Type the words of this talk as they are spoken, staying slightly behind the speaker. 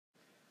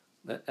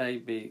Let A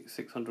be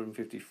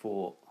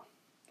 654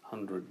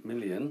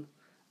 million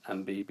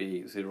and B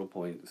be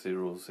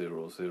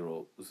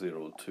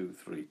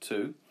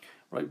 0.000232.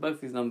 Write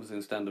both these numbers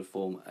in standard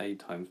form, A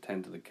times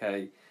 10 to the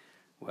K,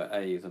 where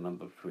A is a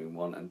number between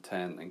 1 and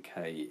 10 and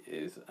K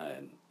is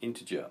an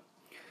integer.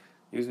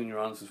 Using your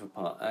answers for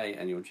part A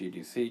and your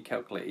GDC,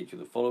 calculate each of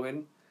the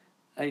following: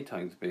 A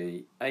times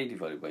B, A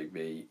divided by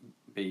B,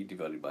 B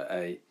divided by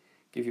A.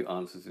 Give your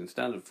answers in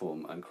standard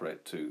form and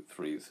correct to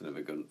 3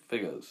 significant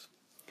figures.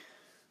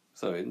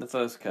 So in the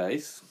first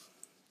case,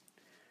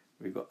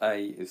 we've got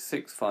A is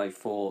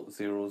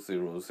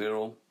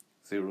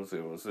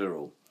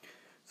 654,000,000.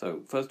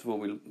 So first of all,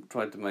 we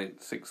tried to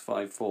make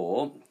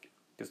 654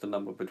 just a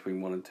number between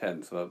 1 and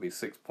 10, so that would be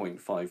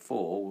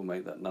 6.54. We'll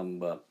make that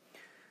number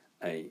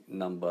a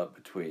number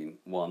between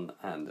 1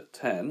 and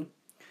 10.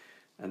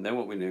 And then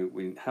what we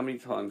knew, how many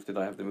times did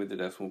I have to move the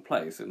decimal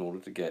place in order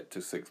to get to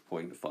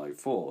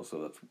 6.54?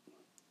 So that's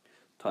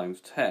times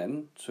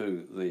 10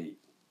 to the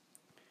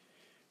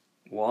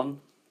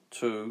 1,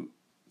 2,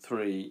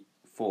 3,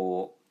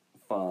 4,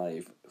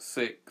 5,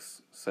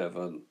 6,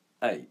 7,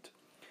 8.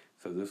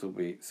 So this will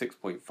be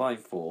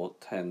 6.54,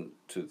 10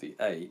 to the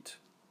 8.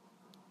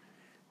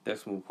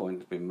 Decimal point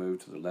has been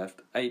moved to the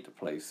left 8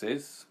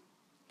 places.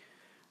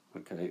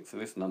 Okay, so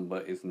this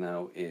number is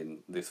now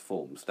in this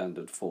form,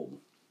 standard form.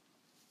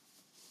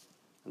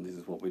 And this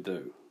is what we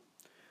do.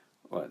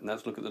 Right, now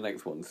let's look at the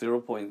next one,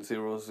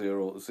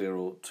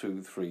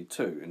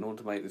 0.000232. In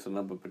order to make this a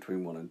number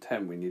between 1 and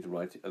 10, we need to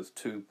write it as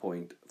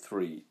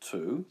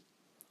 2.32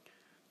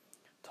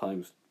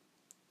 times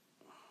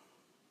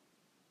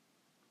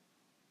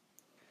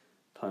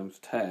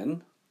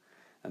 10.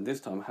 And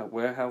this time,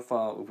 how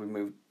far have we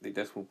moved the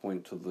decimal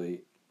point to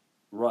the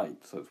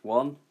right? So it's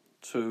 1,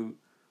 2,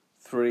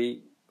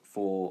 3,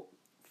 4,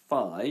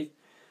 5.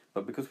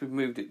 But because we've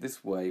moved it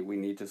this way, we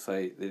need to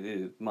say that it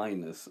is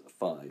minus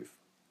 5.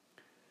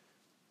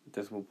 The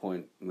decimal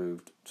point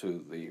moved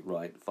to the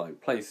right 5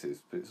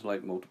 places, but it's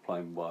like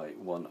multiplying by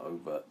 1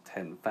 over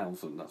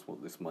 10,000. That's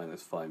what this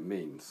minus 5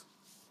 means.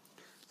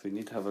 So you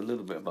need to have a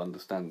little bit of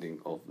understanding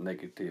of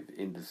negative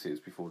indices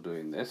before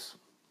doing this.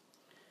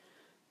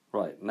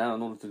 Right, now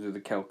in order to do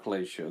the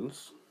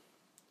calculations,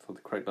 so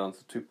the correct answer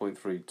is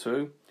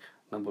 2.32,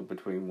 number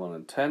between 1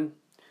 and 10,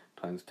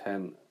 times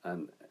 10,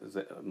 and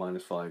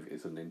minus 5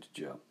 is an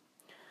integer.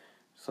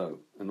 So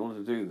in order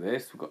to do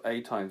this, we've got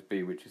A times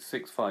B, which is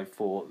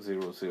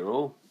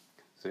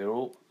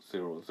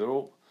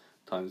 654,000,000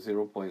 times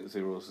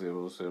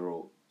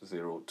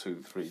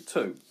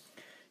 0.000232.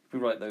 If we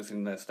write those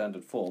in their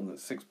standard form,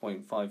 that's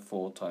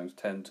 6.54 times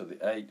 10 to the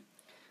 8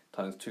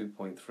 times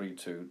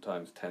 2.32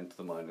 times 10 to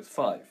the minus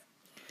 5.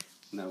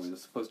 Now we're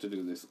supposed to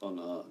do this on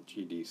our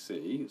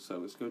GDC, so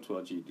let's go to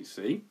our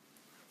GDC.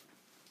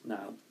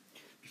 Now,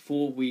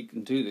 before we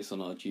can do this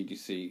on our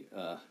GDC,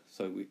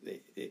 so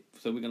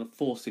we're going to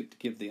force it to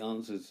give the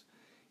answers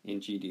in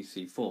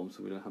GDC form,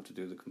 so we don't have to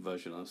do the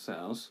conversion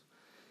ourselves.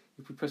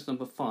 If we press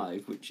number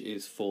 5, which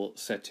is for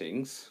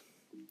settings,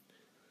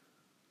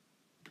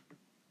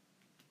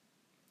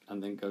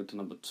 and then go to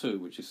number 2,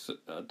 which is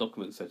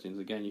document settings,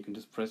 again you can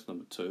just press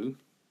number 2,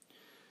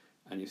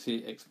 and you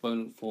see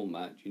exponent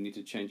format, you need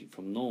to change it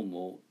from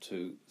normal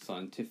to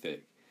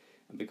scientific.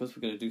 And because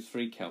we're going to do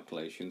 3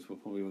 calculations, we're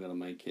probably going to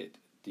make it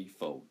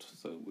default,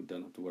 so we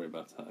don't have to worry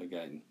about that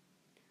again.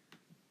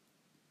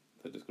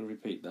 So just going to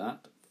repeat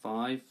that.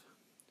 5,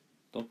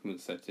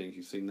 document settings,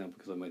 you see now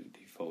because I made it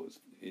default,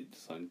 it's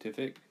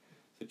scientific.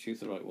 So choose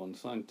the right one,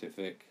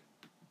 scientific,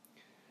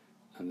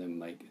 and then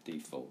make it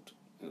default.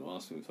 It'll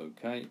ask me if it's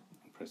OK,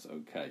 and press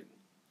OK.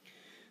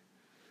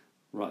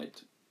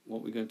 Right,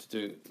 what we're going to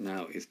do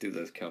now is do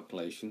those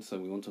calculations. So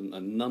we want a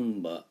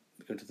number,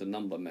 go to the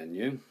number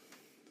menu,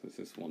 so it's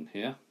this one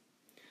here.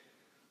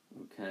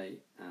 Okay,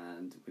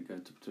 and we're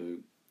going to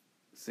do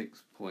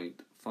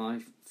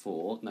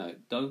 6.54. Now,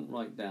 don't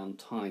write down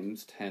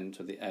times 10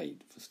 to the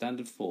 8. For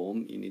standard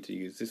form, you need to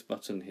use this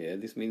button here.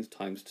 This means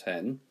times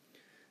 10,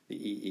 the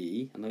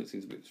EE. I know it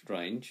seems a bit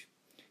strange.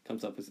 It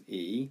comes up as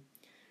E,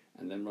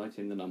 and then write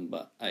in the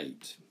number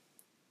 8.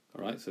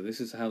 Alright, so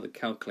this is how the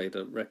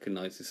calculator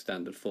recognises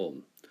standard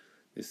form.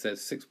 This says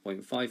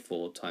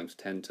 6.54 times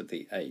 10 to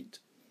the 8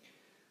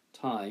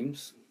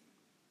 times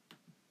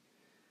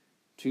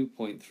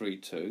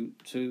 2.32,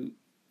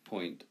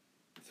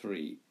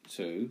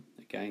 2.32,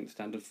 again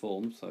standard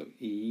form, so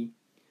E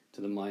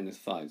to the minus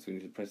 5. So we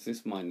need to press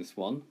this minus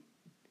 1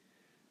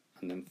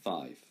 and then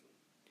 5.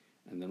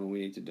 And then all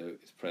we need to do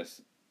is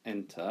press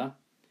enter,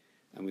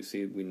 and we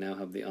see we now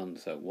have the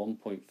answer,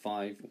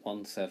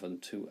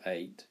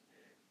 1.51728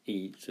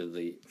 e to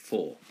the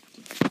 4.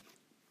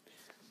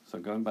 So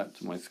going back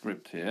to my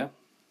script here,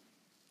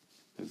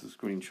 there's a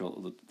screenshot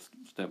of the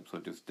steps I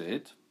just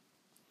did.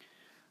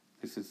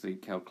 This is the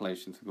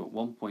calculations. We've got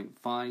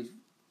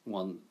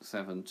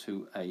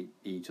 1.51728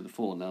 e to the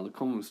 4. Now the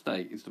common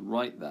mistake is to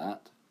write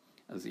that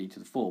as e to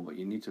the 4, but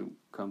you need to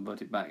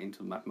convert it back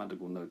into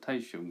mathematical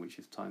notation, which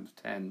is times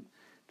 10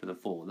 to the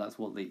 4. That's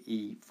what the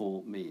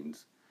E4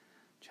 means.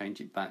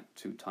 Change it back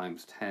to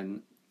times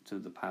 10 to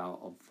the power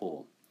of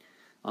 4.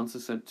 Answer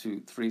set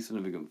to 3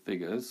 significant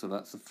figures, so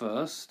that's the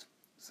first,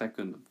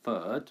 second,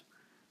 third.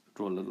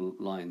 Draw a little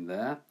line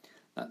there.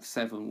 That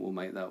 7 will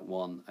make that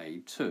 1 a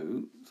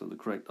 2, so the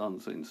correct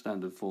answer in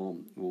standard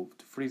form to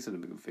 3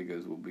 significant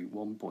figures will be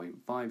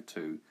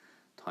 1.52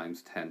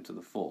 times 10 to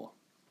the 4.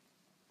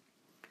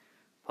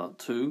 Part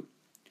 2,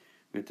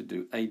 we have to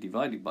do A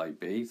divided by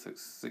B, so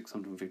it's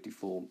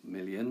 654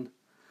 million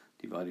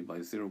divided by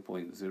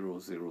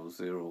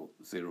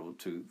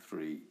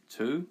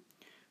 0.000232.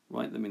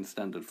 Write them in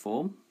standard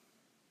form.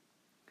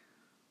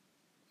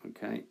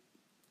 Okay,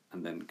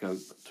 and then go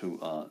to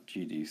our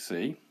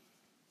GDC.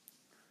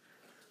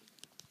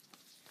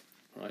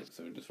 Right,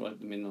 so just write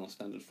them in our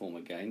standard form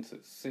again. So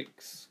it's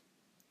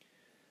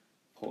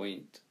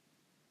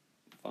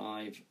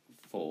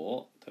 6.54.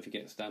 Don't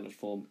forget standard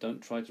form.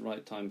 Don't try to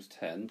write times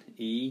 10.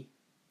 E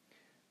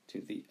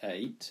to the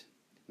 8.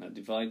 Now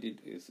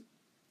divided is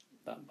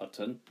that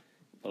button,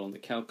 but on the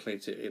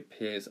calculator it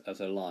appears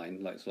as a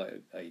line, like it's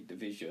like a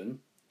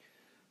division.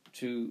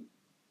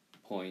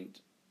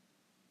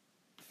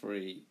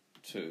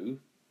 2.32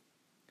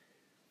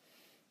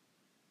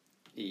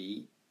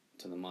 e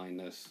to the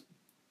minus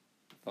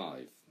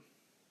 5.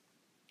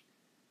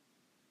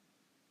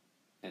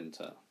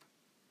 Enter.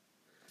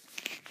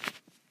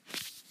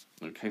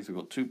 Okay, so we've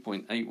got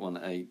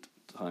 2.818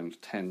 times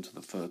 10 to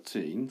the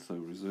 13. So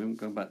resume,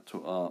 go back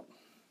to our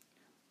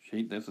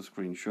sheet. There's a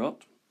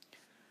screenshot.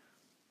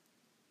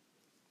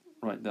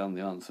 Write down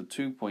the answer,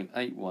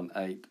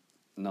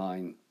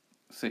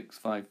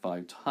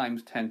 2.81896655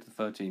 times 10 to the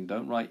 13.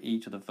 Don't write e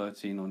to the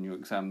 13 on your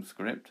exam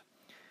script.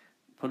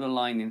 Put a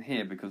line in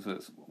here because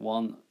it's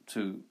 1,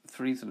 2,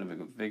 3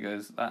 significant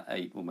figures. That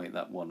 8 will make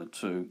that 1 a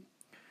 2.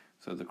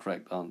 So the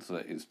correct answer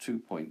is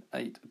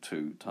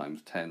 2.82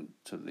 times 10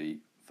 to the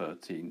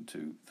 13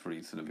 to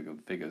 3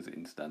 significant figures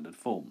in standard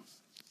form.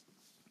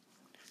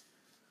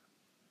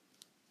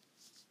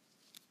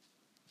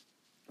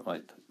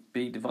 Right,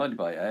 B divided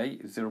by A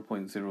is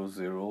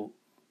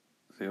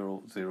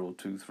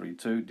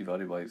 0.000232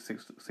 divided by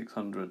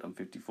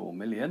 654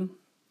 million.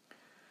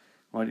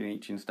 Writing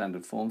each in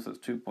standard form, so it's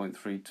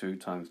 2.32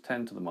 times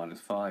 10 to the minus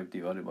 5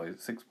 divided by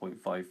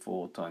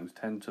 6.54 times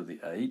 10 to the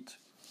 8.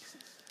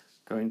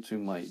 Going to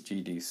my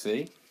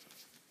GDC.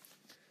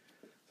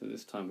 So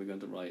this time we're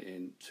going to write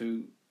in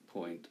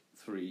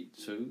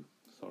 2.32,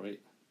 sorry,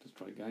 let's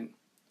try again.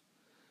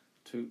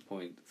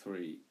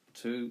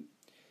 2.32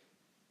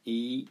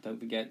 e, don't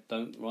forget,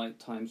 don't write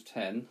times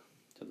 10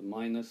 to the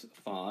minus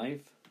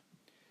 5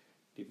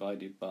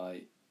 divided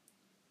by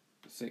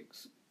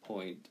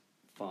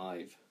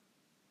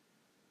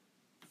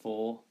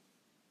 6.54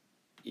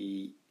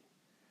 e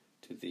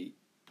to the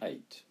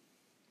 8.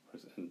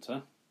 Press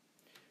enter,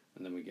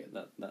 and then we get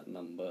that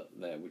number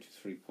there, which is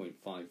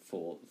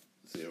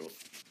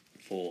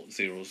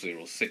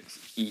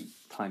 3.5406 e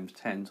times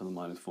 10 to the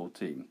minus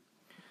 14.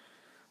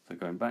 So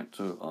going back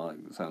to our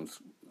exam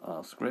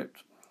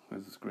script,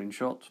 there's a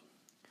screenshot.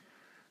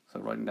 So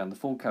writing down the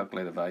full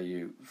calculator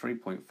value,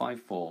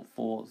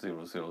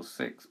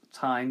 3.544006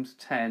 times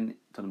 10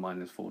 to the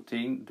minus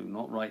 14. Do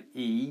not write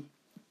e.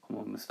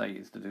 Common mistake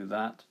is to do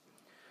that.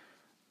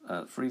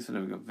 3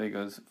 significant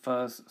figures,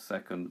 first,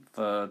 second,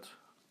 third.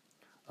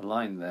 A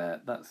line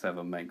there, that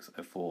 7 makes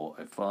a 4,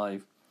 a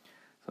 5.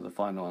 So the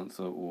final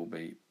answer will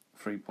be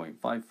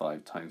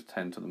 3.55 times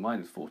 10 to the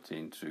minus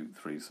 14 to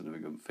 3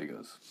 significant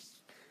figures.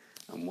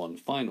 And one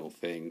final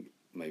thing,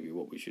 maybe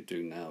what we should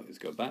do now is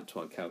go back to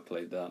our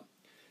calculator,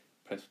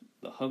 press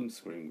the home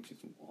screen, which is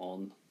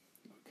on,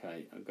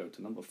 okay, and go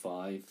to number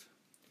 5,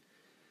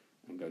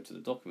 and go to the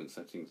document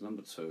settings,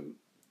 number 2,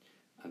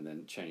 and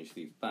then change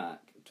these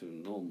back to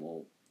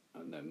normal,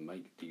 and then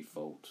make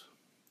default,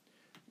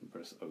 and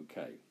press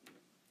OK.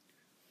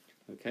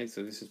 Okay,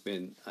 so this has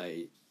been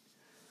a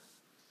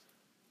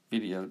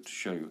video to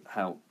show you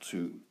how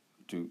to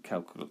do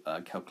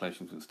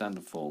calculations in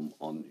standard form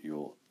on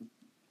your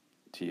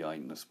TI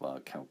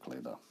Nspire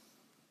calculator.